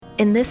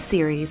In this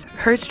series,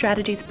 Herd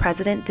Strategies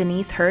President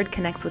Denise Herd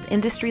connects with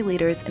industry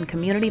leaders and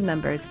community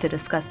members to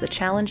discuss the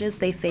challenges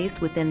they face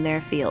within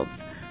their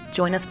fields.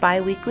 Join us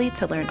bi-weekly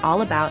to learn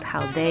all about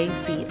how they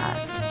see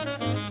us.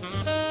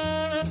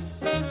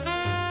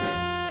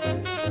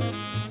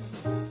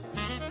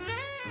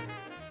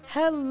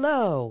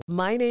 Hello,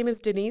 my name is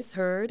Denise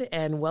Herd,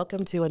 and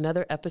welcome to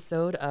another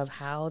episode of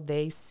How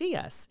They See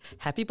Us.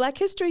 Happy Black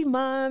History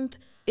Month!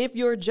 If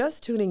you're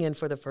just tuning in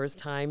for the first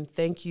time,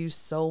 thank you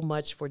so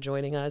much for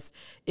joining us.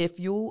 If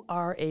you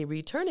are a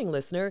returning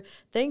listener,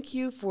 thank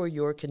you for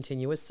your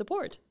continuous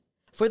support.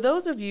 For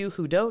those of you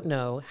who don't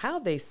know, How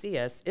They See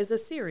Us is a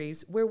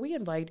series where we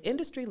invite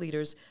industry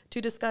leaders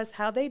to discuss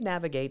how they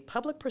navigate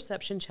public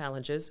perception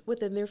challenges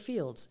within their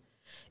fields.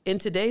 In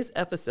today's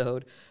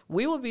episode,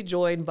 we will be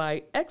joined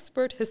by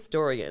expert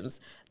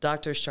historians,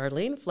 Dr.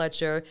 Charlene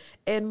Fletcher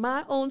and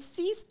my own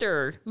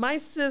sister,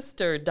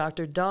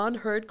 Dr. Dawn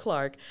Herd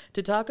Clark,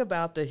 to talk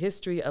about the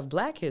history of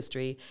Black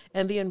history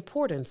and the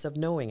importance of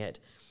knowing it.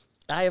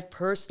 I have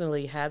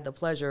personally had the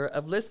pleasure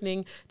of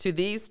listening to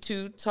these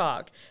two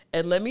talk,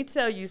 and let me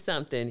tell you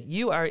something,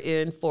 you are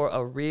in for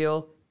a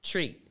real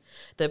treat.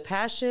 The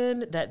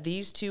passion that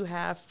these two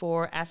have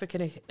for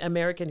African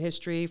American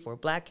history, for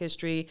Black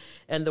history,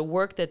 and the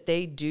work that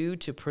they do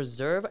to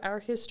preserve our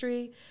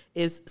history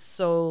is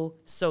so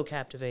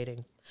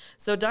captivating.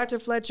 So, Dr.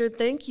 Fletcher,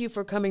 thank you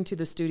for coming to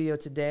the studio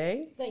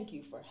today. Thank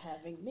you for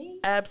having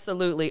me.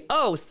 Absolutely.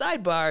 Oh,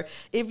 sidebar,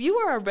 if you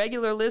are a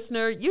regular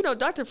listener, you know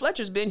Dr.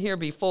 Fletcher's been here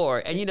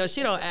before, and you know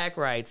she don't act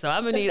right. So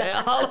I'm going to need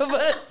all of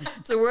us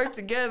to work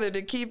together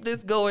to keep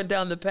this going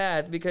down the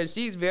path because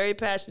she's very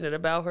passionate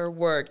about her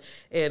work.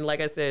 And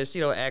like I said, she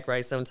don't act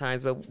right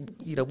sometimes, but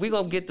you know, we're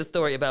going to get the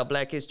story about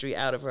Black history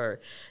out of her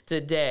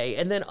today.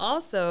 And then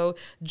also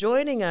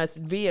joining us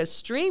via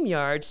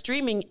StreamYard,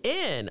 streaming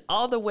in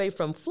all the way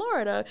from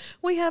Florida,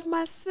 we have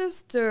my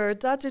sister,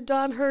 Dr.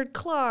 Dawn Herd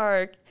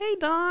Clark. Hey,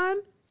 Dawn.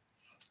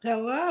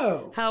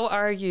 Hello. How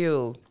are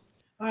you?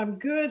 I'm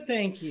good,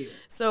 thank you.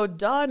 So,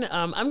 Dawn,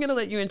 I'm going to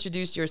let you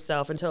introduce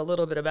yourself and tell a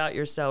little bit about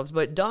yourselves.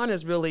 But Dawn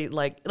is really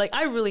like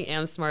I really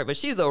am smart, but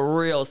she's a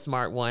real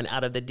smart one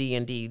out of the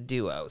D&D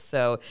duo.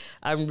 So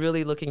I'm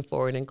really looking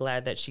forward and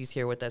glad that she's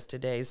here with us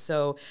today.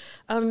 So,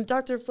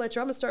 Dr. Fletcher,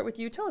 I'm going to start with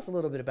you. Tell us a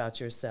little bit about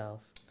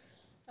yourself.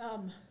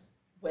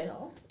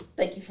 Well,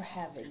 thank you for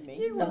having me.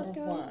 You're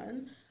Number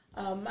welcome.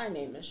 one, my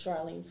name is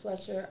Charlene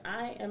Fletcher.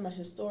 I am a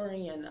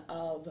historian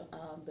of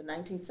the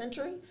 19th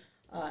century,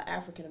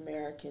 African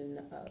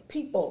American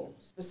people,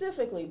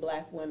 specifically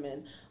Black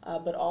women,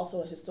 but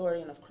also a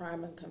historian of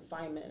crime and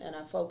confinement, and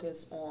I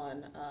focus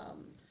on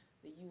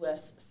the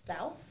U.S.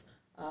 South,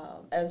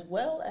 as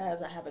well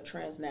as I have a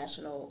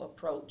transnational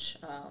approach,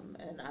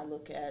 and I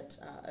look at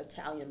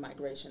Italian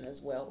migration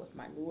as well with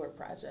my newer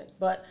project.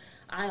 But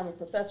I am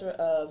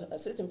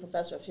assistant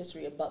professor of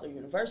history at Butler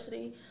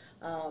University,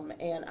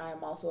 and I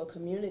am also a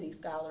community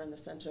scholar in the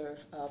Center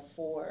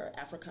for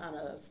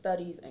Africana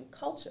Studies and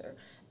Culture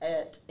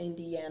at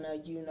Indiana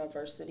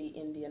University,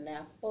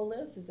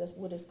 Indianapolis. Is that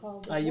what it's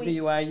called?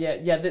 IUPUI,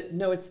 yeah.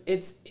 No, it's.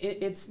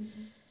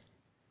 Mm-hmm.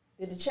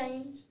 Did it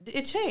change?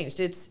 It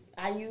chinged. It's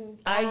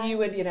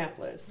IU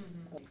Indianapolis.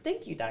 Mm-hmm.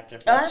 Thank you, Dr.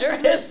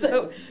 Fletcher.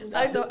 So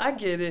I know I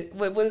get it.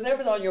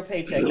 Whatever's on your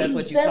paycheck, that's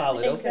what you call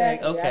it.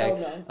 Exactly. Okay. I don't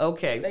know.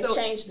 Okay. They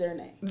changed their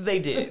name. They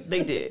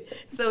did.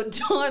 So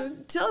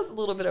Dawn, tell us a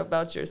little bit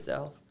about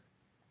yourself.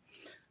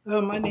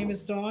 My name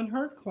is Dawn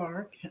Herd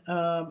Clark,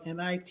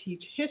 and I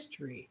teach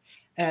history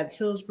at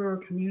Hillsborough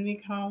Community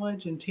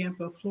College in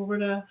Tampa,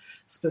 Florida,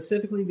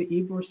 specifically the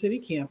Ybor City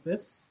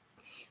campus.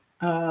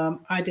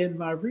 I did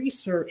my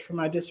research for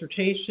my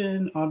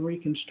dissertation on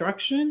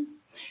Reconstruction,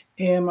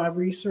 and my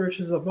research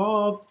has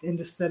evolved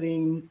into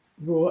studying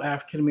rural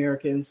African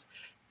Americans,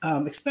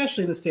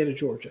 especially in the state of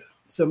Georgia.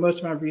 So most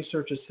of my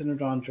research is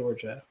centered on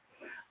Georgia.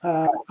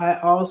 I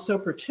also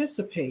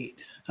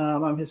participate,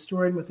 I'm a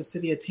historian with the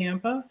city of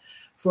Tampa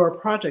for a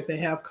project they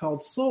have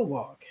called Soul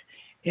Walk,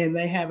 and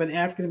they have an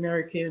African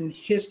American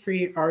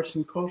history, arts,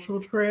 and cultural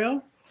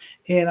trail,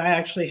 and I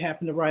actually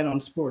happen to write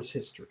on sports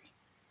history.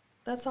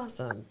 That's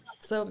awesome.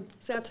 So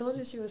I told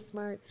you she was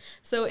smart.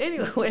 So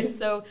anyway,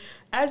 so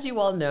as you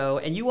all know,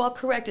 and you all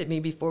corrected me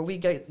before we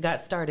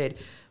got started,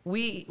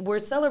 we're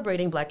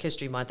celebrating Black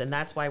History Month, and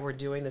that's why we're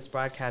doing this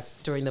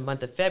broadcast during the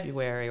month of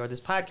February, or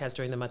this podcast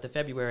during the month of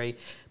February.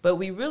 But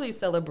we really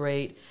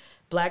celebrate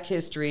Black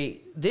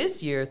history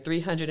this year,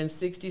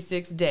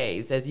 366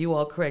 days, as you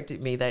all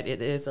corrected me that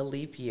it is a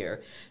leap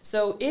year.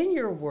 So in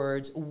your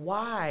words,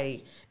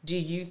 why do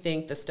you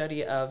think the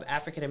study of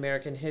African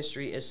American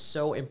history is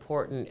so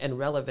important and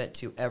relevant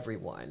to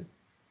everyone?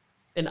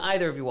 And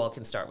either of you all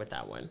can start with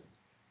that one.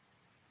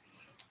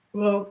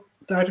 Well,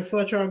 Dr.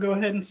 Fletcher, I'll go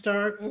ahead and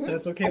start. Mm-hmm.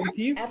 That's okay with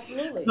you?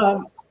 Absolutely.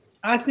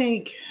 I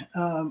think,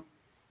 or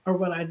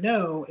what I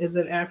know, is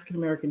that African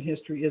American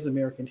history is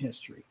American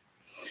history.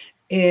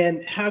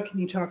 And how can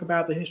you talk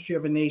about the history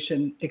of a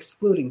nation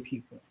excluding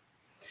people?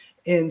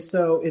 And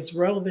so it's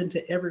relevant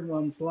to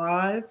everyone's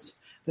lives.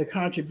 the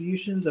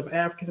contributions of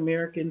African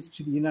Americans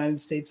to the United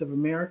States of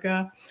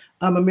America,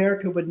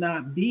 America would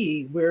not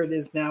be where it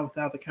is now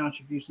without the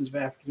contributions of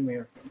African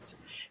Americans.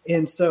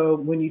 And so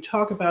when you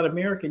talk about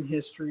American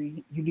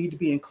history, you need to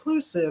be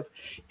inclusive.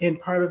 And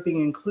part of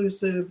being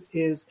inclusive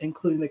is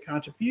including the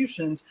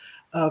contributions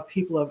of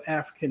people of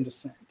African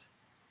descent.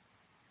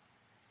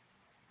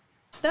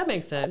 That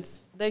makes sense.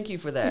 Thank you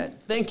for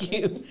that. Thank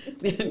you.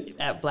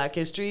 Black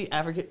history,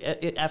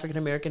 African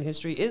American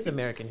history is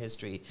American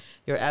history.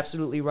 You're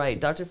absolutely right.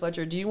 Dr.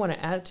 Fletcher, do you want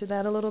to add to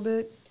that a little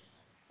bit?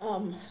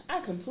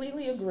 I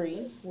completely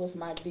agree with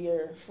my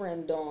dear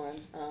friend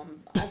Dawn.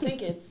 I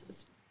think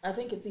it's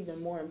even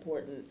more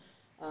important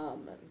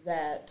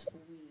that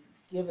we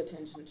give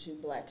attention to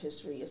Black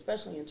history,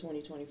 especially in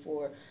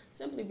 2024,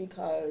 simply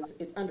because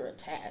it's under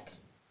attack.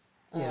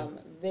 Yeah.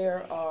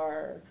 There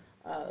are,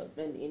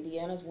 and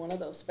Indiana's one of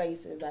those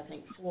spaces. I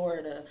think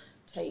Florida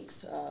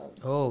takes the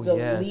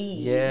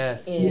lead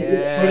in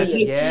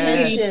the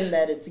attention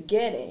that it's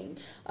getting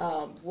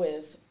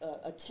with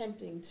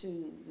attempting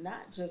to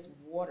not just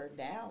water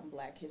down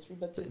Black history,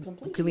 but to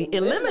completely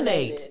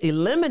eliminate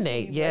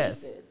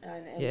yes.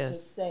 and to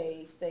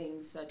say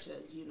things such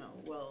as,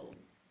 well,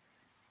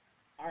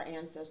 our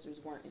ancestors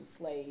weren't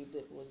enslaved.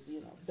 It was,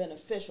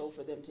 beneficial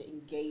for them to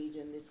engage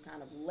in this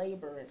kind of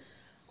labor, and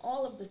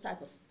all of this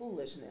type of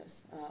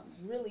foolishness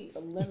really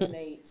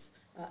eliminates.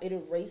 It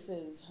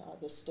erases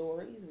the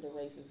stories. It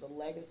erases the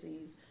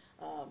legacies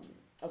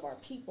of our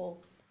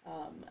people.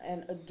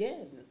 And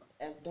again,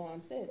 as Dawn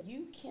said,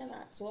 you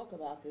cannot talk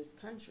about this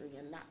country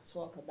and not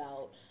talk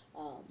about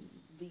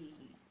the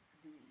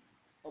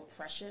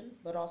oppression,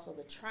 but also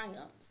the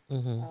triumphs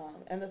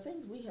and the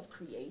things we have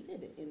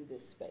created in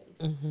this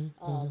space,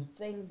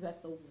 things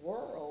that the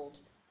world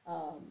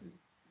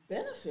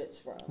benefits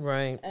from.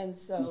 Right. And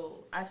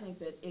so I think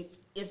that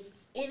if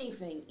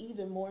anything,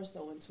 even more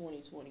so in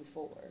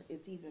 2024,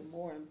 it's even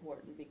more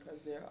important because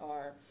there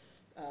are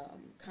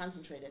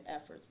concentrated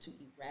efforts to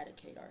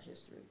eradicate our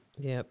history.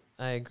 Yep,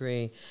 I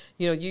agree.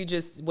 What you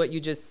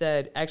just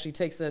said actually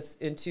takes us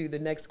into the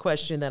next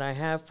question that I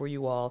have for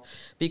you all,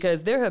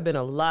 because there have been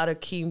a lot of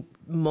key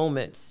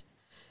moments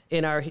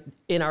in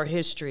our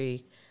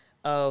history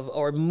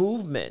or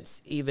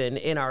movements even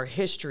in our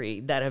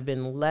history that have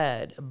been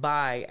led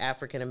by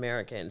African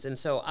Americans. And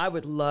so I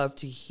would love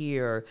to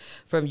hear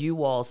from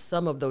you all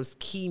some of those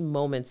key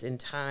moments in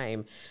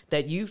time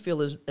that you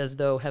feel as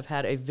though have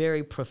had a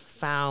very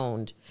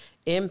profound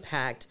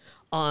impact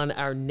on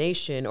our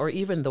nation or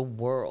even the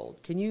world.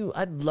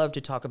 I'd love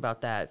to talk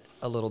about that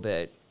a little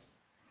bit.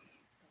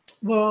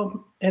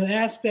 Well, an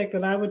aspect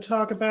that I would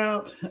talk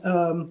about,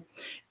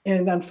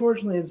 and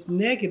unfortunately it's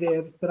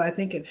negative, but I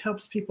think it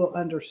helps people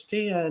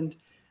understand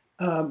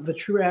the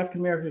true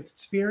African American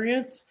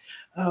experience.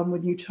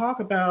 When you talk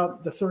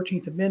about the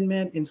 13th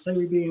Amendment and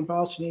slavery being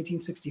abolished in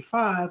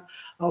 1865,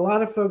 a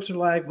lot of folks are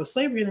like, well,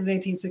 slavery ended in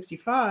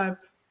 1865,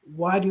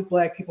 why do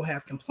Black people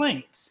have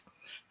complaints?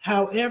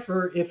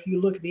 However, if you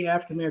look at the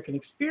African American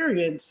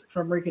experience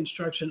from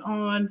Reconstruction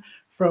on,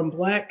 from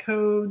Black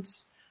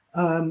codes,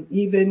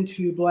 even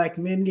to Black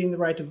men getting the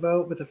right to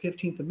vote with the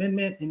 15th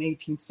Amendment in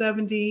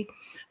 1870,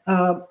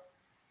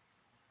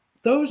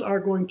 those are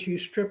going to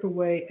strip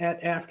away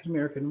at African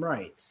American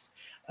rights.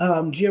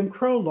 Jim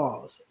Crow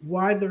laws,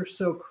 why they're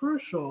so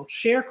crucial,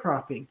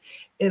 sharecropping,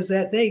 is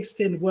that they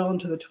extend well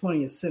into the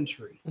 20th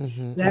century.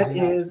 That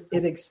is,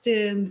 it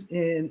extends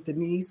in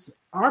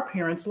Denise, our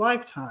parents'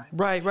 lifetime.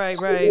 Right.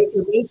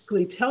 So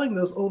basically telling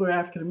those older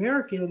African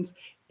Americans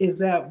is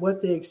that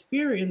what they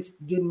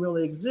experienced didn't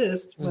really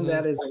exist when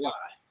that is a lie.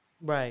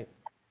 Right.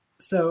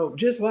 So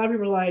just a lot of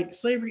people are like,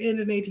 slavery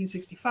ended in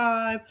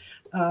 1865.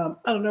 I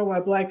don't know why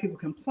Black people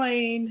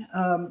complain,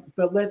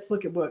 but let's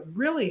look at what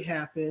really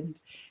happened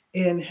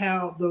and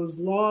how those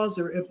laws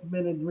are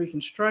implemented in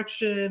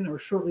Reconstruction or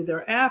shortly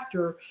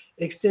thereafter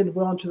extend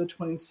well into the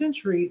 20th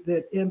century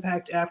that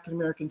impact African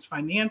Americans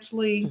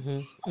financially,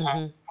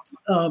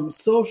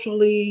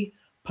 socially,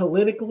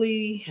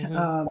 politically.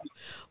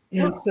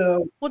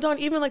 Well, Dawn,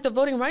 even like the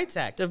Voting Rights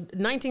Act of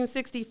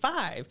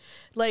 1965,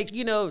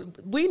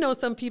 we know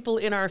some people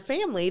in our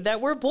family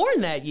that were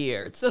born that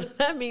year. So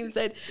that means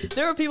that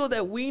there are people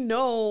that we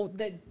know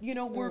that,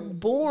 were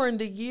born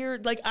the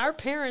year, like our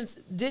parents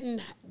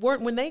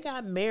weren't, when they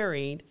got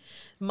married,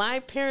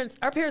 our parents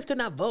could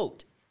not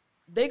vote.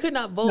 They could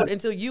not vote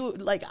until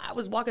I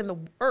was walking the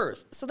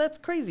earth. So that's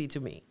crazy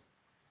to me.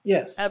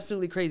 Yes.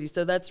 Absolutely crazy.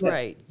 So that's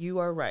right. You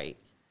are right.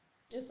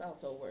 It's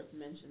also worth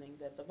mentioning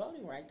that the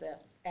Voting Rights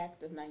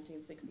Act of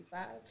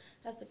 1965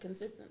 has to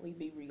consistently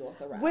be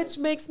reauthorized. Which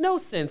makes no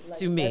sense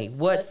to me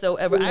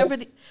whatsoever.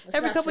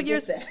 Every couple of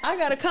years, I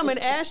got to come and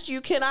ask you,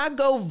 can I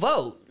go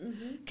vote?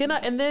 Can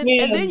I? And then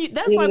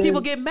that's why people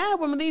get mad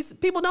when these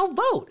people don't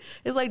vote.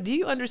 It's like, do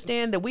you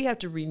understand that we have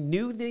to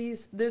renew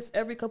this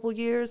every couple of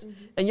years?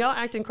 And y'all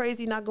acting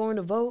crazy not going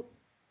to vote?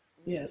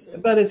 Yes,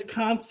 but it's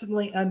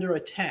constantly under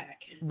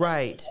attack.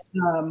 Right.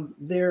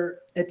 They're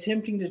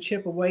attempting to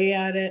chip away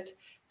at it,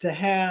 to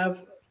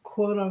have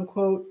quote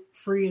unquote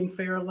free and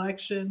fair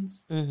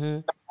elections.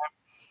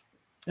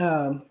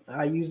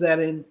 I use that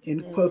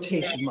in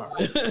quotation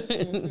marks.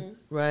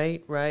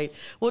 Right, right.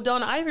 Well,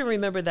 Dawn, I even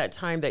remember that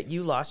time that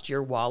you lost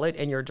your wallet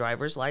and your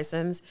driver's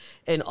license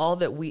and all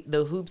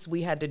the hoops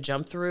we had to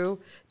jump through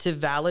to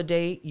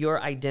validate your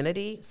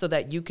identity so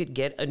that you could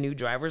get a new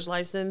driver's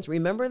license.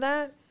 Remember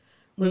that?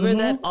 Remember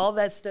that? All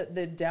that stuff,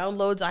 the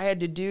downloads I had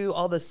to do,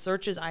 all the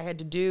searches I had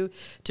to do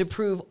to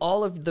prove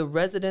all of the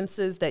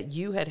residences that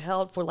you had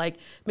held for like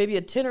maybe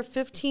a 10 or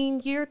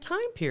 15-year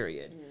time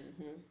period.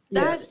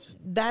 Yes.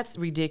 That's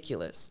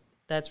ridiculous.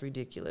 That's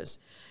ridiculous.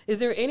 Is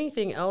there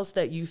anything else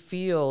that you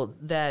feel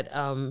that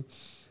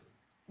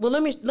well,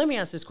 let me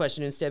ask this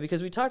question instead,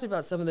 because we talked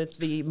about some of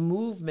the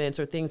movements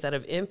or things that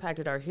have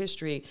impacted our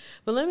history.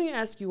 But let me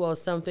ask you all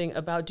something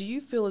about, do you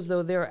feel as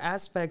though there are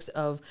aspects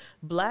of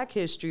Black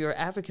history or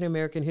African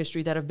American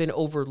history that have been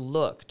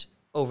overlooked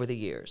over the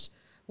years?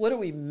 What are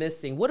we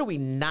missing? What are we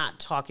not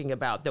talking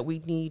about that we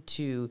need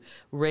to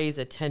raise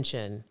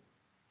attention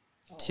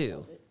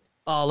to?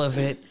 All of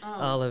it.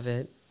 All of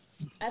it.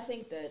 I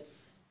think that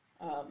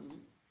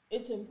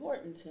it's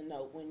important to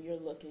note when you're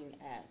looking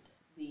at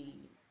the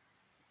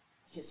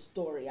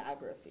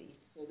historiography.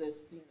 So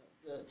this,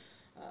 the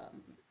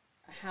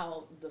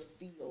how the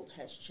field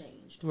has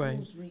changed. Right.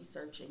 Who's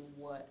researching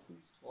what?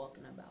 Who's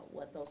talking about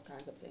what? Those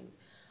kinds of things.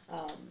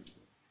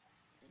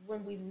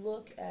 When we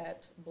look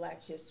at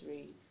Black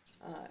history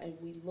and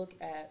we look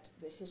at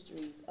the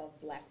histories of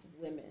Black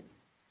women,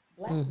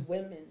 Black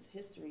women's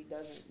history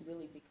doesn't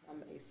really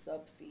become a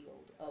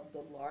subfield of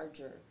the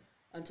larger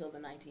until the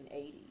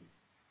 1980s,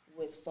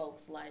 with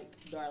folks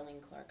like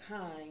Darlene Clark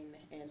Hine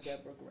and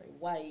Deborah Gray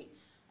White.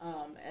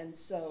 And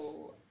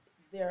so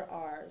there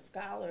are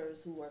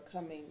scholars who are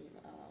coming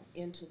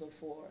into the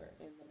fore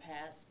in the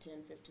past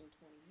 10, 15,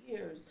 20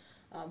 years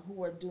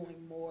who are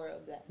doing more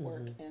of that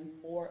work, and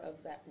more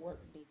of that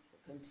work needs to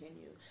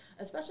continue,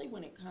 especially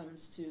when it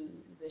comes to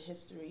the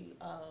history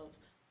of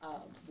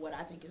what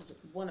I think is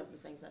one of the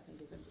things I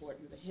think is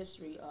important, the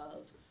history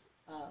of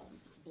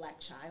Black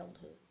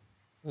childhood,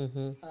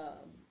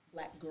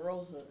 Black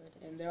girlhood.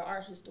 And there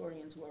are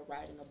historians who are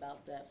writing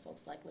about that,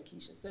 folks like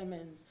Lakeisha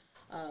Simmons,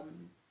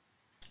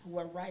 who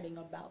are writing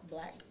about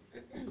Black,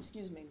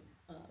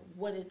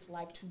 what it's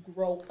like to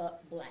grow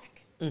up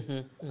Black.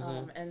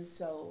 And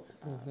so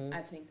I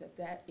think that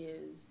that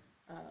is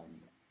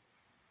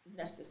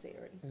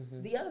necessary.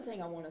 The other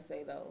thing I want to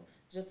say, though,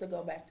 just to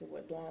go back to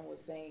what Dawn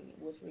was saying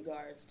with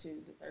regards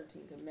to the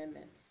 13th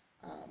Amendment,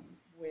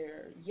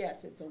 where,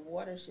 yes, it's a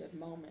watershed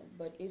moment,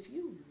 but if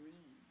you read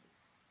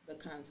the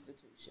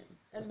Constitution,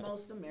 and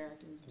most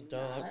Americans do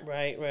not.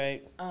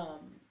 Right.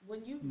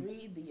 When you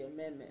read the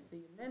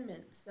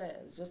amendment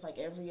says, just like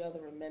every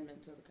other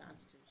amendment to the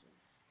Constitution,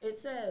 it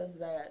says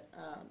that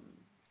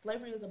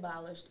slavery is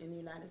abolished in the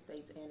United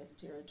States and its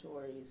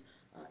territories,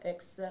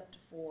 except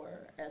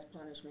for as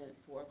punishment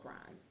for a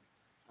crime.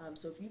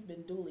 So if you've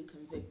been duly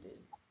convicted,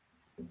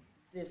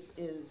 this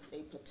is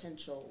a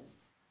potential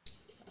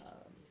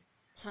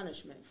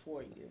punishment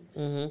for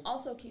you.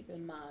 Also keep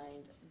in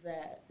mind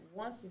that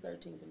once the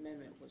 13th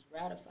Amendment was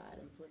ratified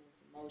and put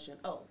into motion,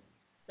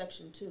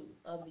 Section 2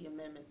 of the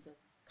amendment says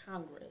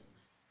Congress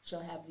shall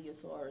have the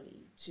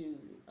authority to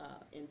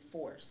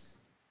enforce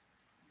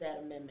that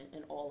amendment,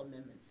 and all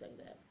amendments say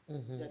that.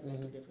 Doesn't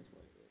make a difference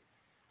what it is.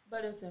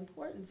 But it's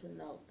important to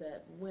note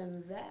that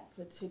when that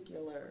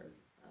particular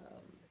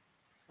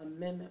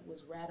amendment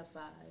was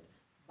ratified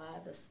by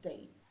the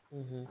states,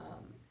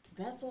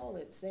 that's all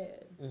it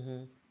said.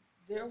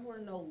 There were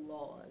no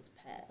laws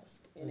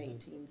passed in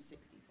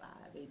 1865,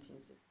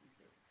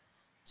 1866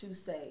 to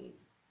say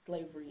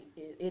slavery,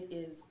 it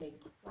is a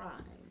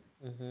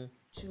crime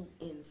to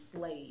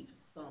enslave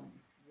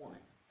someone.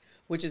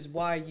 Which is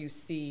why you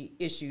see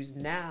issues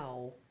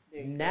now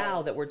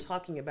that we're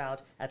talking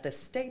about at the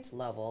state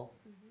level,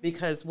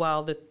 because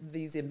while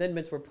these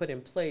amendments were put in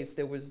place,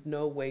 there was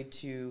no way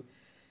to...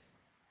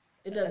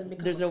 It doesn't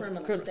become there's a no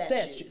criminal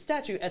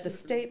statute at the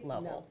state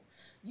level. No.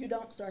 You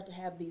don't start to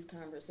have these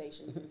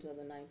conversations until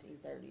the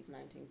 1930s,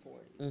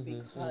 1940s,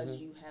 because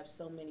you have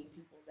so many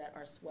people that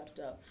are swept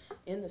up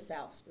in the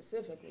South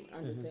specifically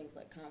under things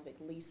like convict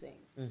leasing,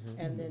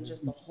 and then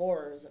just the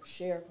horrors of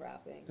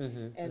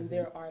sharecropping. And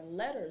there are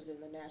letters in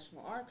the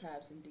National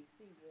Archives in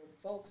D.C.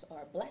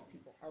 where Black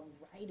people are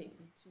writing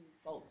to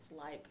folks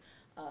like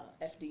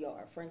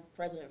FDR,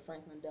 President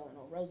Franklin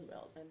Delano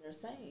Roosevelt, and they're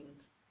saying,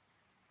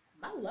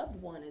 my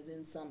loved one is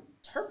in some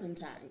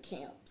turpentine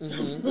camp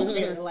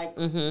somewhere.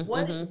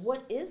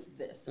 What is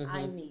this?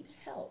 I need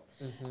help.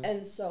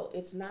 And so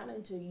it's not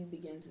until you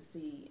begin to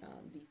see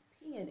these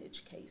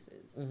peonage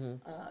cases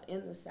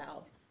in the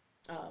South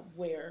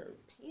where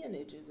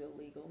peonage is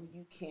illegal.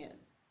 You can't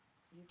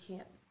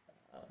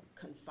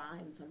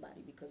confine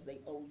somebody because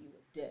they owe you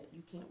a debt.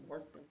 You can't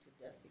work them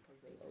to death because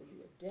they owe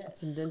you a debt.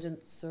 It's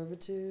indentured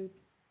servitude?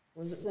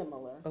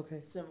 Similar. Okay.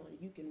 Similar.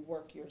 You can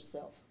work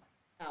yourself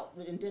out.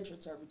 But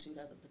indentured servitude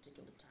has a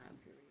particular time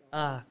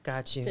period.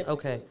 Got you.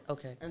 Typically.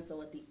 Okay. And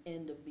so at the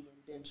end of the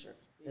indenture,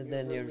 And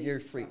then you're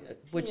free,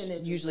 which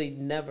usually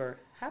never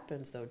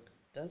happens, though.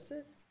 Does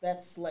it?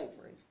 That's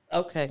slavery.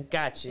 Okay,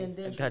 got you.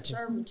 Indentured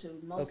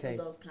servitude, most Okay.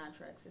 of those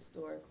contracts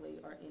historically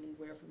are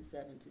anywhere from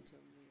 7 to 10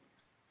 years.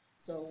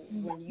 So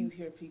when you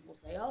hear people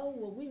say, oh,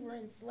 well, we were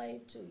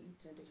enslaved too, you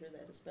tend to hear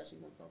that, especially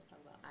when folks talk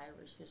about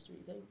Irish history.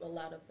 A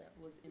lot of that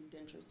was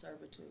indentured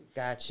servitude.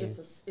 Got you.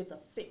 It's a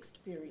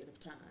fixed period of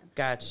time.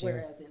 Got you.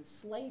 Whereas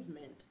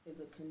enslavement is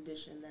a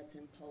condition that's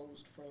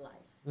imposed for life.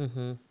 Mm-hmm,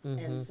 mm-hmm.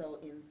 And so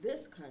in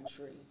this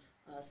country,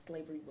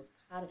 slavery was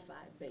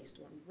codified based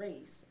on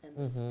race, and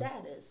the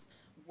status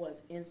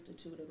was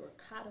instituted or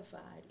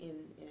codified in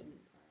the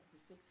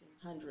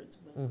 1600s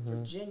when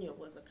Virginia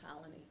was a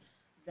colony,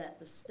 that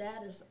the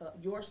status of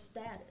your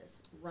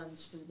status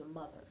runs through the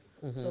mother.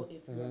 So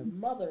if your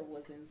mother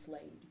was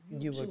enslaved,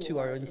 you too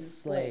are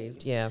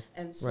enslaved. Yeah.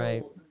 And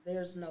so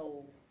there's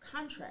no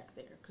contract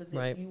there, because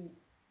if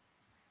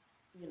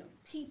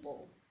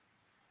people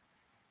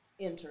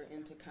enter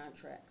into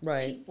contracts,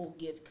 people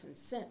give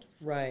consent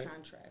for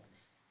contracts.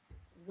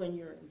 When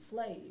you're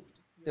enslaved,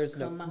 there's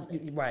no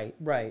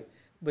right,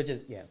 which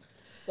is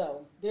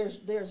So there's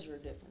your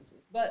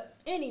differences. But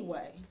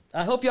anyway,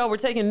 I hope y'all were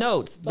taking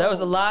notes. That was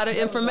a lot of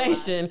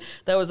information.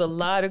 That was a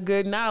lot of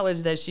good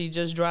knowledge that she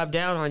just dropped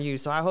down on you.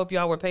 So I hope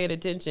y'all were paying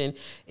attention.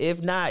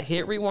 If not,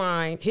 hit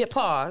rewind, hit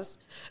pause,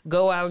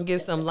 go out and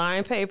get some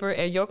line paper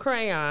and your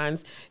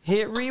crayons,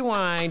 hit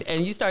rewind,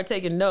 and you start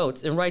taking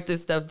notes and write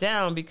this stuff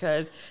down,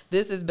 because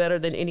this is better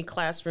than any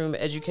classroom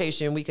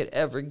education we could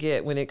ever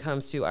get when it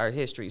comes to our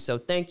history. So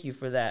thank you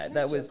for that.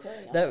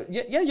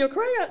 Your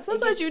crayon.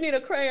 Sometimes you need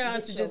a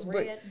crayon to just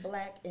red,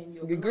 black, and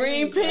your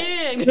green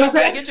pen. Get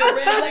your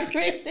red, black,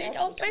 green pen.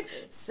 Okay,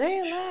 say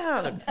it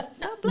loud.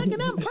 I'm black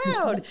and I'm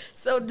proud.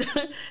 So,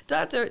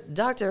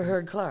 Dr.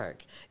 Hurd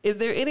Clark, is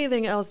there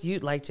anything else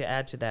you'd like to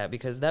add to that?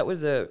 Because that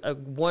was a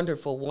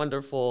wonderful,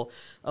 wonderful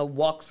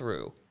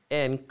walkthrough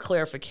and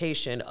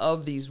clarification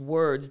of these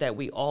words that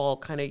we all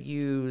kind of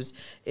use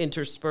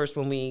interspersed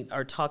when we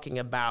are talking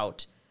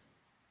about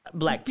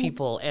Black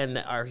people and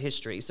our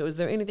history. So is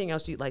there anything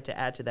else you'd like to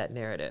add to that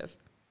narrative?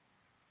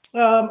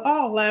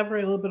 I'll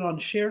elaborate a little bit on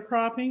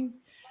sharecropping.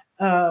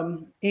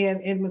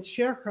 And with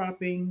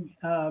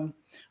sharecropping,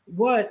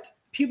 what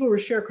people were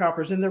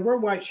sharecroppers, and there were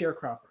white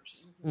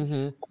sharecroppers.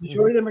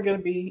 Majority of them are going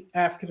to be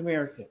African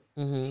American.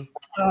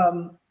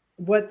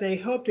 What they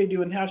hope they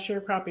do and how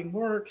sharecropping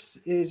works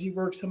is you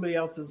work somebody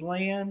else's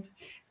land,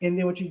 and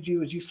then what you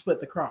do is you split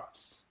the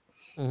crops.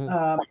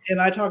 And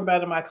I talk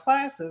about in my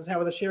classes how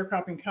with a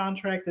sharecropping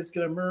contract that's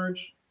going to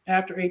emerge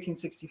after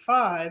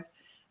 1865,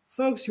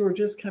 folks who are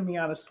just coming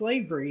out of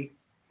slavery,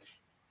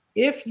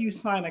 if you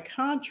sign a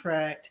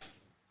contract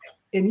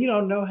and you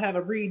don't know how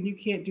to read and you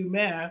can't do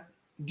math,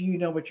 do you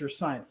know what you're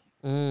signing?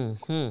 And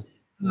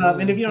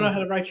if you don't know how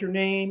to write your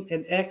name,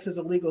 an X is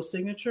a legal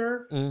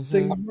signature. So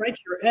you write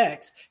your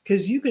X,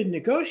 because you can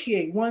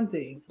negotiate one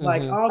thing,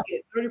 like I'll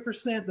get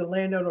 30%, the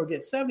landowner will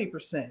get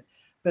 70%.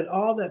 But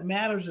all that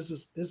matters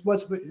is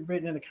what's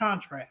written in the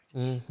contract.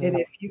 And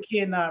if you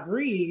cannot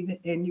read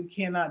and you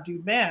cannot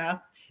do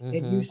math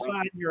and you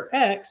sign your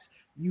X,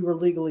 you are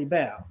legally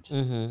bound.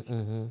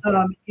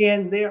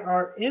 And there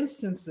are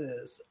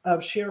instances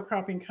of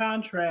sharecropping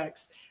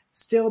contracts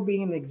still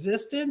being in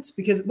existence,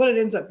 because what it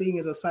ends up being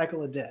is a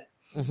cycle of debt.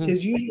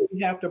 Because usually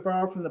you have to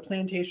borrow from the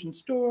plantation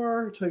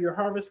store until your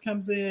harvest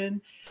comes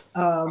in.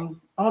 On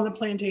the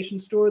plantation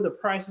store, the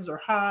prices are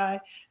high,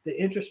 the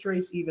interest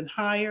rates even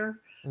higher.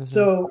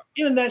 So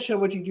in a nutshell,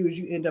 what you do is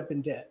you end up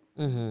in debt.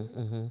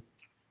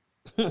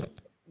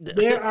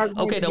 There are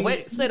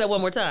say that one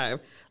more time.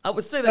 I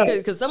would say that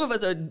because some of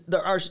us are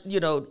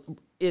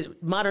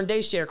modern day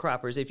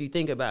sharecroppers. If you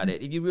think about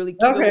it, if you really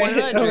keep it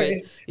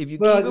 100, if you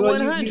keep it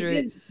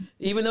 100,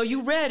 even though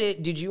you read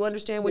it, did you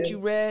understand what you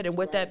read and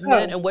what that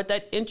meant and what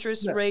that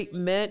interest rate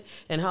meant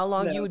and how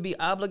long you would be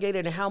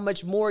obligated and how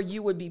much more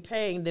you would be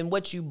paying than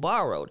what you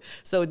borrowed?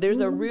 So there's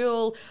a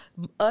real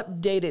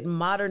updated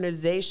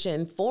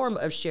modernization form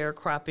of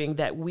sharecropping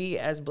that we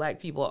as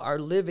Black people are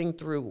living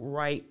through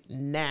right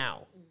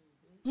now.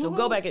 So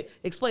go back and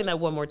explain that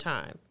one more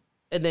time,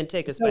 and then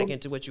take us back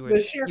into what you were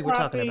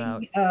talking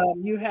about.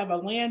 You have a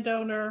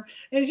landowner,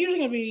 and it's usually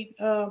going to be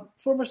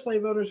former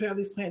slave owners who have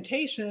these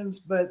plantations,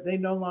 but they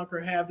no longer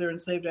have their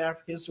enslaved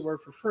Africans to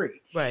work for free.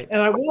 Right. And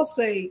I will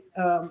say,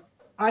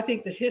 I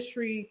think the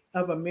history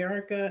of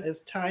America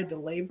is tied to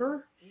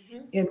labor,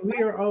 and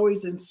we are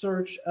always in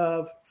search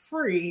of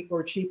free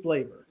or cheap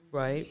labor.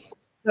 Right.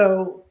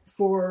 So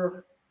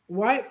for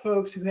white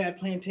folks who had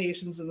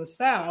plantations in the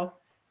South,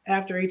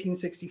 after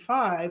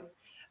 1865,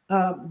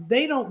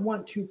 they don't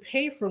want to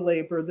pay for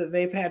labor that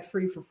they've had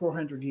free for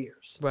 400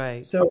 years.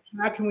 Right. So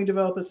how can we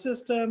develop a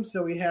system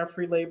so we have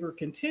free labor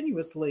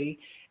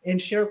continuously? And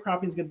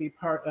sharecropping is going to be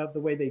part of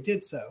the way they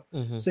did so.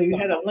 So you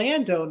had a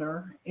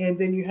landowner, and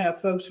then you have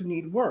folks who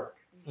need work.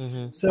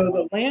 So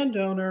the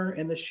landowner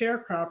and the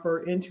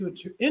sharecropper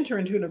enter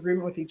into an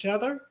agreement with each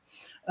other.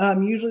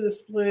 Usually the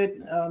split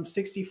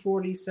 60-40,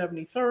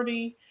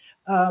 70-30.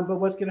 But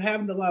what's going to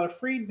happen to a lot of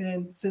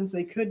freedmen, since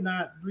they could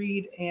not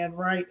read and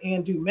write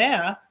and do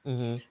math,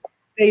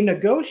 They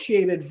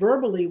negotiated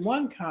verbally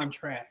one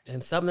contract.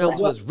 And something else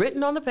was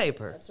written on the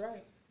paper. That's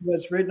right.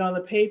 What's written on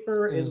the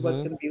paper is what's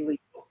going to be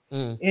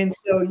legal. And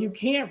so you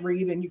can't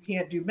read and you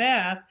can't do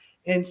math.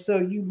 And so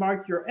you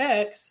mark your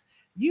X.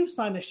 You've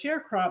signed a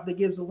sharecrop that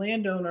gives the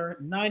landowner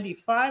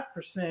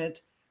 95%,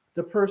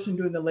 the person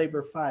doing the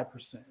labor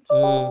 5%.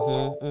 And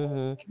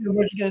what you're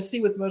going to see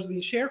with most of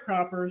these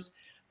sharecroppers,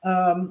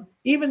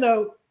 even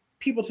though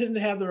people tend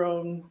to have their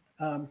own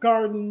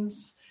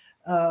gardens,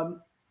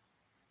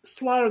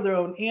 slaughter their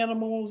own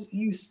animals,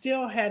 you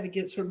still had to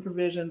get certain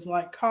provisions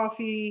like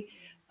coffee,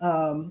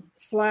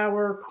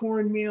 flour,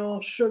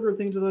 cornmeal, sugar,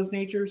 things of those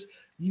natures.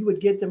 You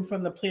would get them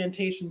from the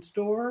plantation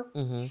store.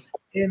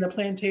 In the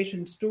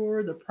plantation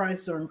store, the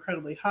prices are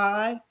incredibly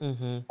high.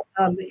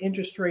 The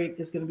interest rate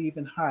is going to be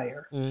even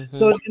higher.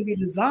 So it's going to be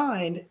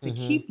designed to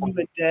keep you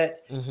in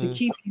debt, to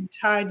keep you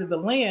tied to the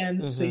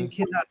land so you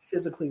cannot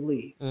physically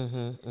leave.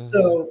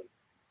 So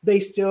they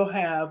still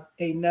have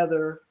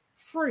another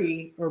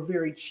free or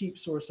very cheap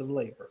source of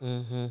labor.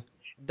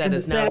 That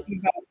is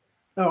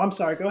now, I'm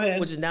sorry, go ahead.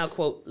 Which is now,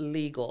 quote,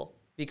 legal,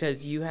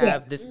 because you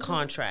have this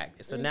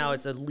contract. So now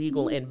it's a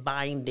legal and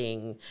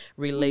binding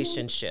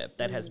relationship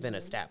that has been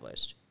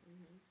established.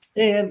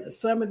 And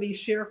some of these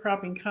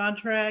sharecropping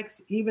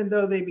contracts, even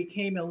though they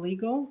became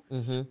illegal,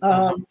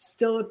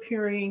 still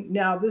appearing.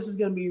 Now, this is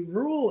going to be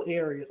rural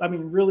areas. I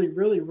mean, really,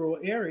 really rural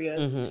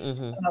areas,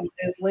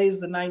 as late as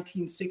the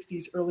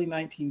 1960s, early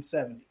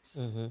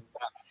 1970s.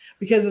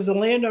 Because as a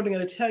landowner,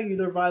 going to tell you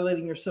they're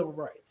violating your civil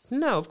rights.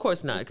 No, of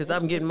course not, because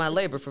I'm getting my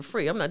labor for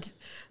free. I'm not.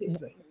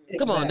 Exactly.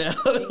 Come on now.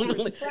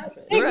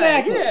 Exactly.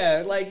 Right,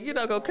 yeah, like,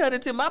 go cut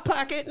into my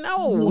pocket.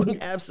 No,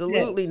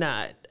 absolutely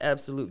not.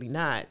 Absolutely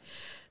not.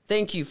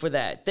 Thank you for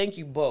that. Thank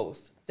you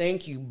both.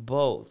 Thank you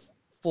both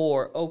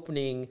for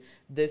opening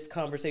this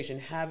conversation,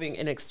 having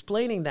and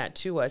explaining that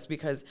to us,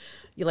 because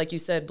like you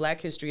said,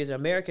 Black history is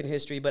American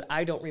history, but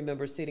I don't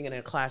remember sitting in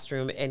a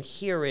classroom and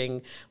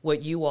hearing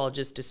what you all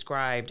just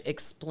described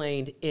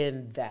explained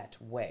in that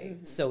way.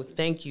 So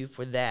thank you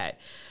for that.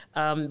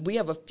 We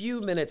have a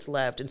few minutes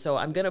left, and so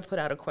I'm going to put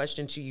out a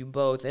question to you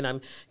both, and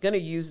I'm going to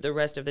use the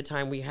rest of the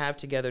time we have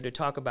together to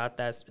talk about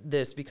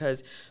this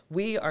because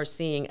we are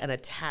seeing an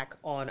attack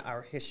on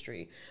our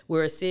history.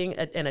 We're seeing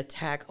an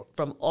attack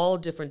from all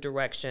different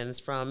directions,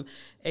 from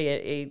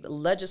a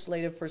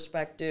legislative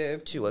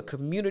perspective to a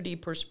community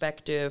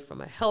perspective,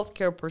 from a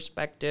healthcare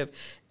perspective.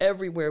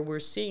 Everywhere we're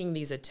seeing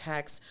these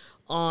attacks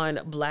on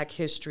Black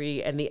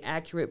history and the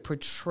accurate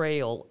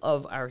portrayal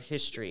of our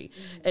history.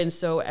 And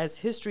so as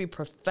history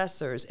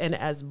professors and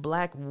as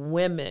Black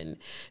women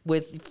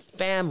with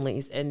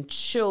families and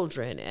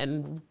children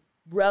and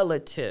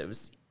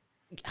relatives,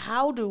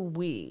 how do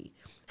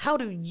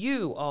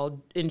you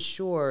all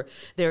ensure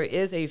there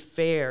is a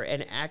fair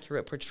and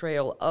accurate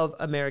portrayal of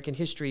American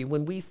history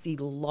when we see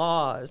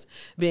laws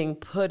being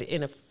put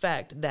in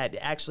effect that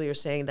actually are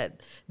saying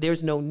that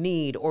there's no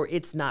need or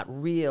it's not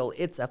real,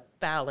 it's a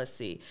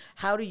fallacy?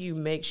 How do you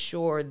make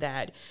sure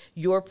that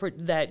your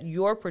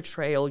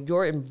portrayal,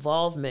 your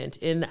involvement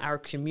in our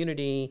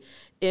community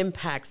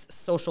impacts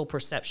social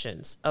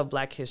perceptions of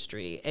Black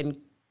history and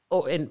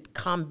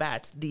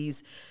combats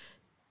these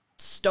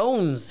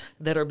stones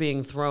that are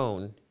being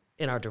thrown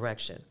in our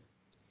direction?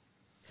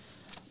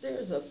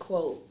 There's a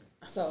quote,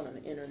 I saw it on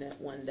the internet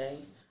one day,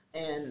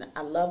 and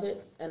I love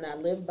it, and I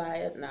live by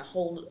it, and I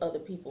hold other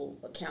people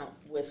account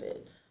with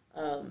it.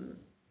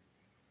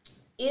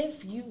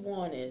 If you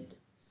wanted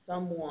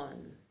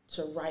someone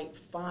to write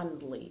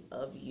fondly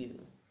of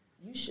you,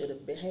 you should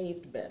have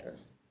behaved better.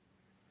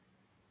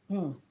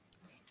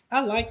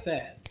 I like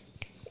that.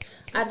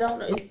 I don't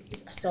know.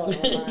 I saw it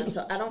online,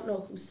 so I don't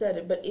know who said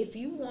it. But if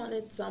you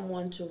wanted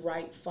someone to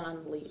write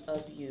fondly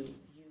of you,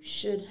 you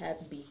should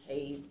have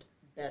behaved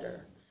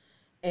better.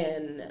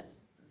 And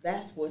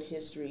that's what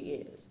history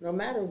is. No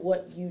matter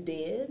what you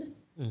did,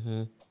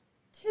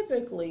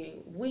 typically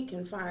we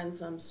can find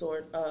some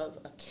sort of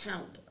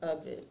account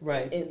of it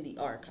in the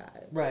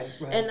archive. Right.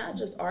 And not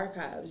just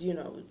archives,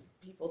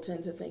 people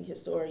tend to think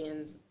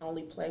historians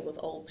only play with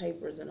old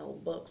papers and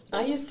old books.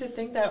 I used to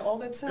think that all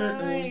the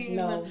time.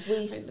 No,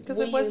 because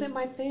it wasn't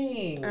my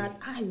thing.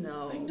 I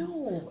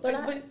know. But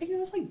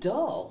it's like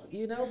dull,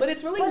 But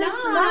it's really not.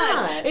 It's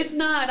not. It's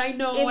not. I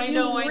know. If I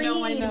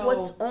know.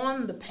 What's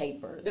on the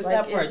papers? It's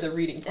that part, the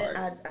reading part.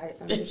 I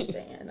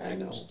understand. I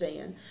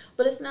understand.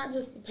 But it's not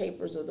just the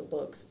papers or the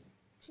books.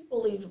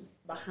 People leave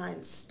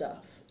behind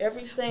stuff.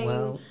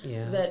 Everything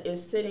that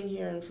is sitting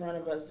here in front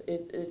of us,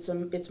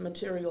 it's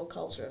material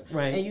culture.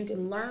 Right. And you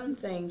can learn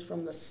things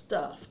from the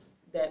stuff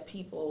that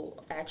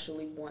people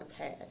actually once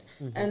had.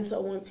 And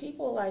so when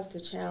people like to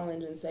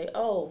challenge and say,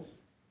 oh,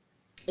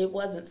 it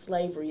wasn't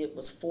slavery, it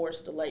was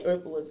forced labor,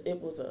 or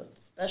it was a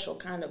special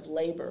kind of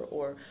labor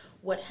or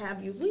what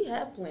have you, we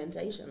have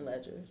plantation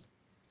ledgers.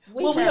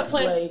 We have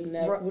slave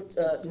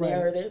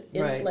narrative,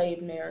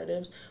 enslaved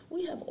narratives.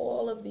 We have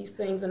all of these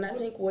things, and I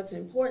think what's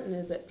important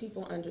is that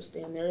people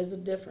understand there is a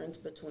difference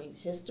between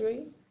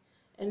history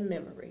and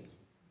memory.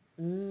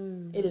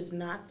 It is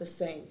not the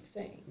same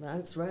thing.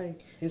 That's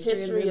right.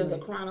 History is a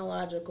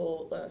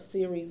chronological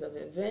series of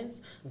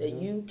events that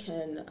you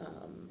can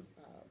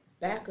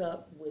back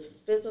up with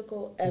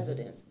physical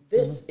evidence.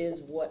 This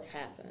is what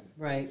happened.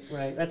 Right.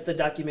 That's the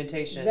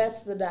documentation.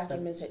 That's the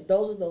documentation.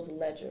 Those are those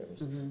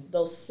ledgers,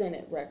 those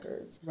Senate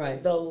records,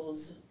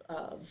 those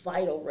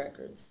vital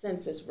records,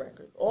 census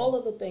records, all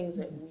of the things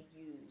that we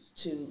use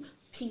to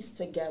piece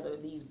together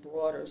these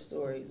broader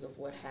stories of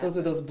what happened. Those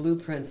are those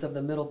blueprints of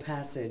the Middle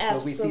Passage where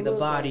we see the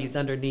bodies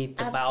underneath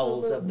the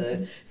bowels of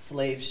the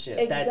slave ship.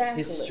 Exactly. That's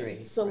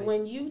history. So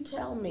when you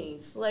tell me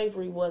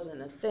slavery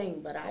wasn't a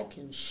thing, but I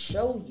can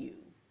show you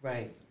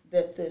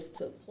that this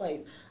took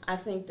place, I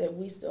think that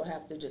we still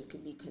have to just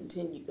be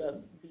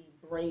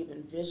brave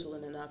and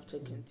vigilant enough to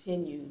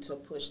continue to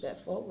push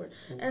that forward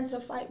and to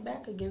fight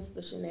back against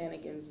the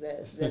shenanigans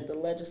that the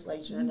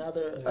legislature and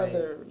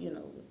other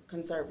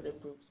conservative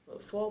groups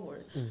put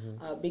forward,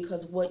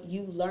 because what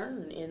you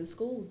learn in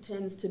school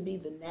tends to be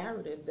the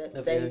narrative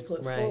that they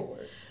put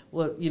forward.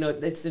 Well,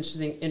 it's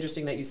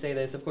interesting that you say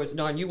this. Of course,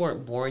 Dawn, you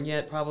weren't born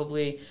yet,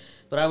 probably.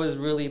 But I was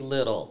really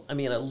little. I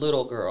mean, a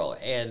little girl.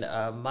 And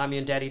Mommy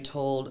and Daddy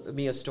told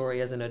me a story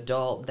as an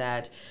adult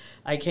that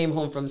I came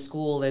home from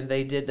school and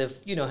they did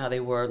how they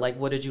were, like,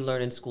 what did you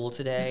learn in school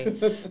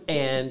today?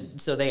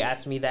 And so they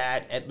asked me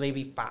that at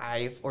maybe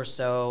 5 or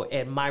so.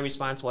 And my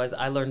response was,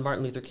 I learned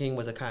Martin Luther King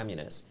was a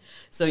communist.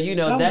 So,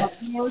 that.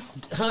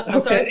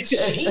 I'm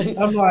sorry.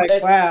 I'm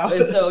like, wow.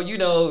 And so,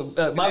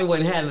 Mommy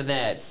wasn't having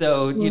that.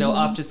 So,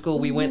 off to school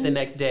we went the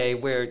next day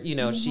where,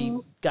 she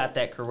got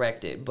that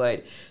corrected.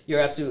 But you're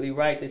absolutely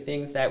right. The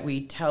things that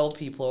we tell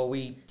people or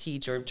we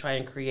teach or try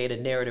and create a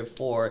narrative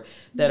for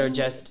that are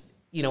just,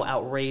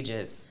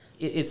 outrageous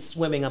is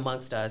swimming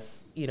amongst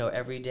us,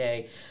 every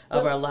day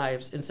of our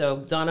lives. And so,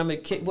 Dawn,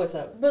 what's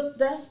up? But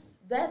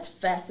that's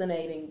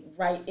fascinating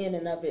right in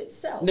and of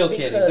itself. No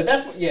kidding. But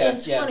that's in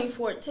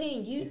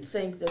 2014, you'd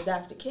think that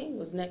Dr. King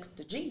was next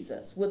to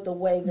Jesus with the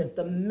way that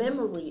the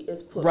memory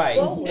is put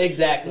forward.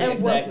 Exactly.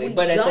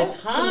 But at the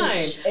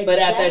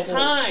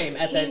time,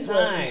 he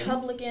was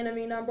public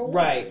enemy number 1.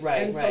 Right.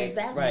 And so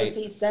that's the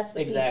piece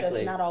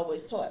that's not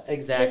always taught.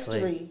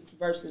 History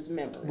versus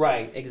memory.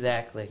 Right.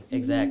 Exactly.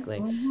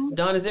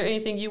 Dawn, is there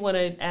anything you want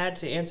to add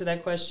to answer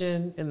that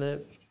question in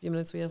the few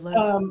minutes we have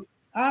left?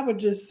 I would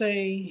just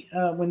say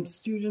when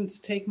students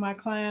take my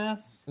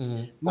class,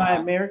 my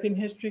American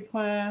history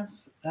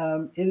class,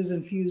 it is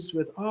infused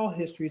with all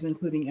histories,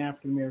 including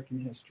African American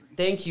history.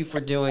 Thank you for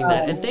doing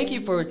that. And thank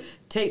you for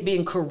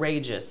being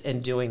courageous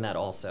and doing that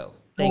also.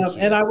 Thank you.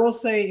 And I will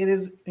say it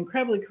is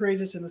incredibly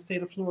courageous in the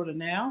state of Florida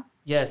now.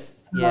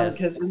 Yes.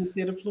 Because in the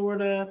state of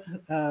Florida...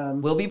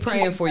 we'll be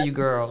praying for you,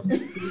 girl.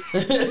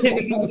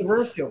 It's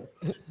controversial.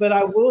 But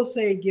I will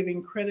say,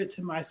 giving credit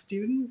to my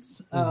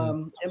students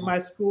at my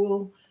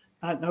school...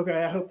 I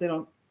hope they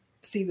don't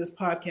see this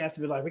podcast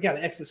and be like, we got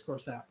to X this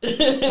course out.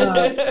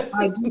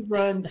 I do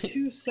run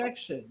 2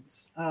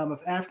 sections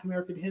of African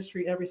American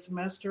history every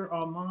semester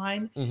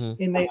online,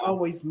 and they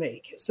always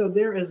make. So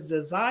there is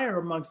desire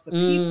amongst the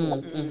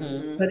people,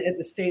 but at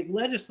the state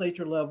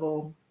legislature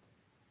level,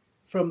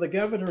 from the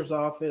governor's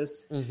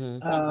office,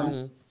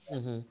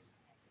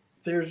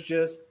 there's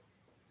just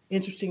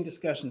interesting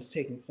discussions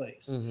taking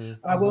place.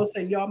 I will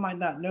say, y'all might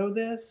not know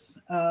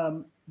this,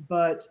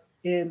 but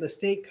in the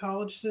state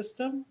college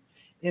system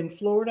in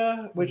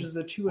Florida, which is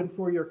the 2- and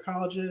 4-year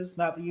colleges,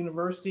 not the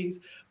universities,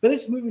 but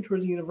it's moving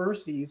towards the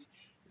universities,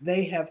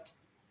 they have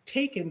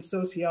taken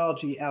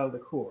sociology out of the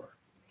core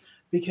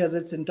because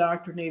it's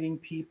indoctrinating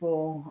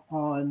people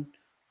on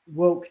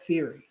woke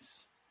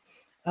theories.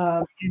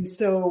 And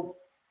so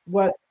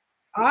what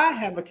I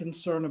have a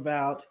concern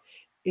about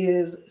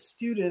is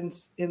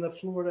students in the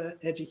Florida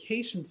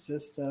education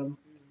system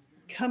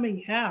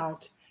coming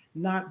out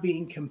not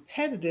being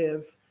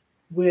competitive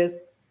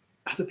with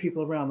other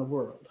people around the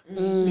world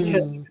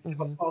because they have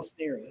a false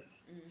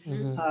narrative,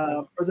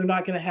 or they're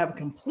not going to have a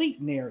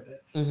complete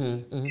narrative.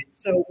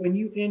 So when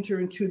you enter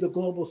into the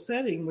global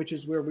setting, which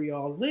is where we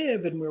all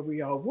live and where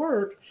we all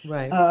work,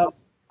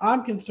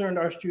 I'm concerned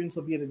our students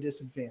will be at a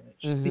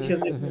disadvantage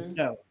because they won't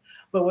know.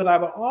 But what I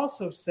will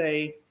also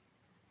say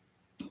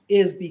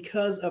is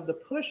because of the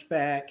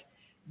pushback,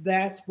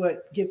 that's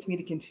what gets me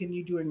to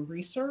continue doing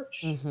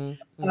research. Thank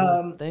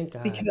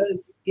God.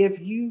 Because if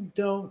you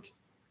don't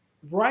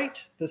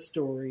write the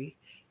story,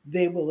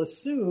 they will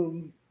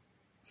assume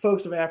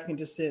folks of African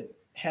descent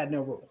had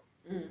no role.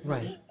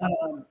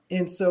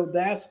 And so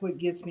that's what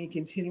gets me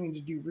continuing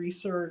to do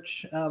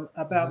research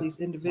about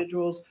these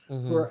individuals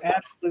who are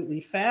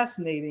absolutely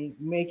fascinating,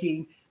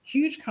 making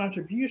huge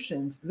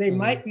contributions. They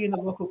might be in the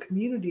local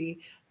community,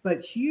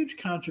 but huge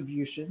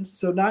contributions.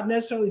 So not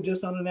necessarily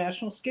just on a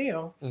national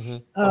scale.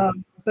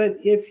 But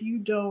if you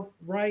don't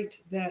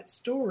write that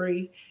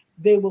story,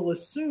 they will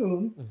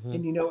assume,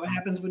 and you know what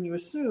happens when you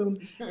assume,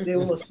 they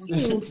will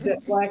assume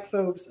that Black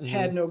folks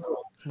had no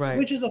role,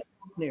 which is a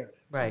false narrative.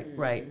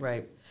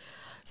 Right.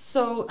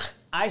 So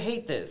I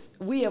hate this.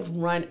 We have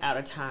run out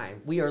of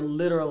time. We are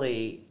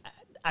literally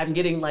I'm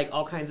getting like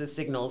all kinds of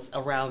signals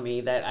around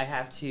me that I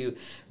have to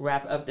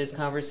wrap up this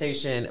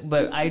conversation,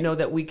 but I know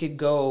that we could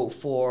go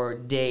for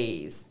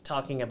days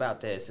talking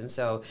about this. And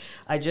so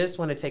I just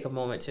want to take a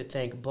moment to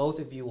thank both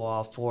of you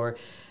all for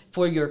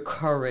your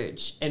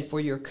courage and for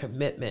your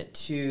commitment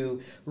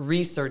to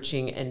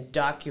researching and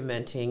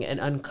documenting and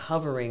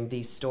uncovering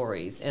these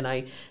stories. And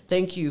I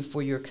thank you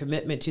for your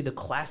commitment to the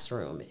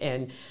classroom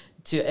and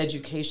to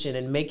education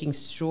and making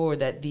sure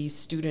that these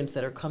students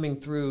that are coming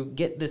through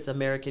get this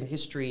American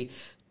history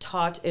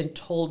taught and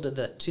told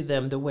to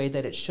them the way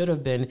that it should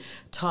have been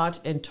taught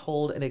and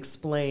told and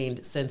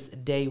explained since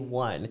day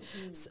one.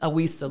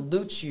 We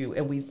salute you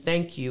and we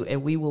thank you,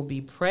 and we will be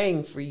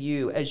praying for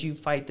you as you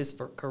fight this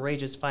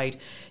courageous fight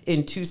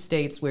in 2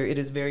 states where it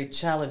is very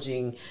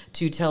challenging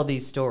to tell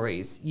these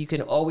stories. You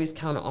can always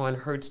count on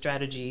Heard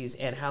Strategies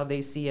and How They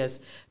See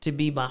Us to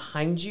be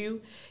behind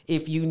you.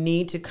 If you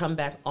need to come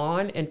back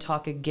on and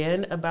talk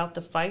again about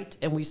the fight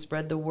and we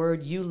spread the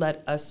word, you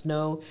let us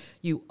know.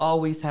 You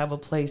always have a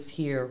place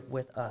here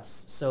with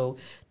us. So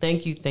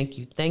thank you, thank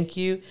you, thank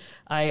you.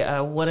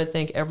 I want to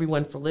thank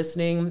everyone for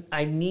listening.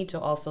 I need to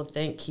also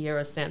thank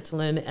Kiara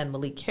Santolin and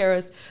Malik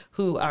Harris,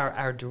 who are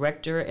our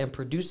director and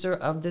producer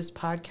of this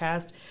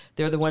podcast.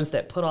 They're the ones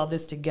that put all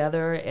this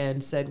together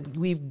and said,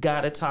 we've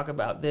got to talk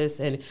about this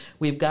and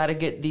we've got to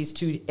get these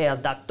two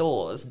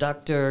doctors,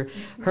 Dr.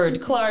 Heard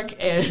Clark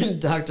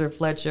and Dr.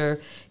 Fletcher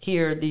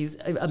here, these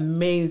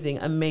amazing,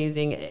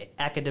 amazing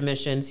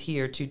academicians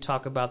here to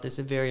talk about this,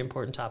 a very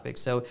important topic.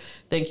 So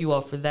thank you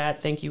all for that.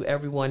 Thank you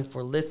everyone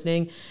for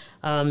listening.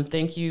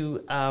 Thank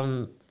you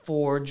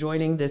for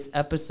joining this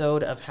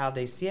episode of How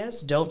They See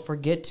Us. Don't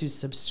forget to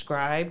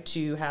subscribe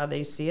to How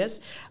They See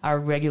Us, our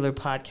regular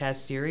podcast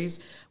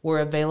series. We're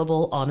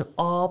available on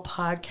all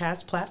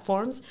podcast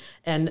platforms.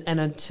 And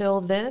until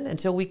then,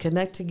 until we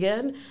connect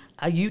again,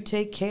 you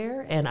take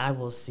care and I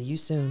will see you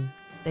soon.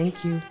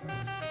 Thank you.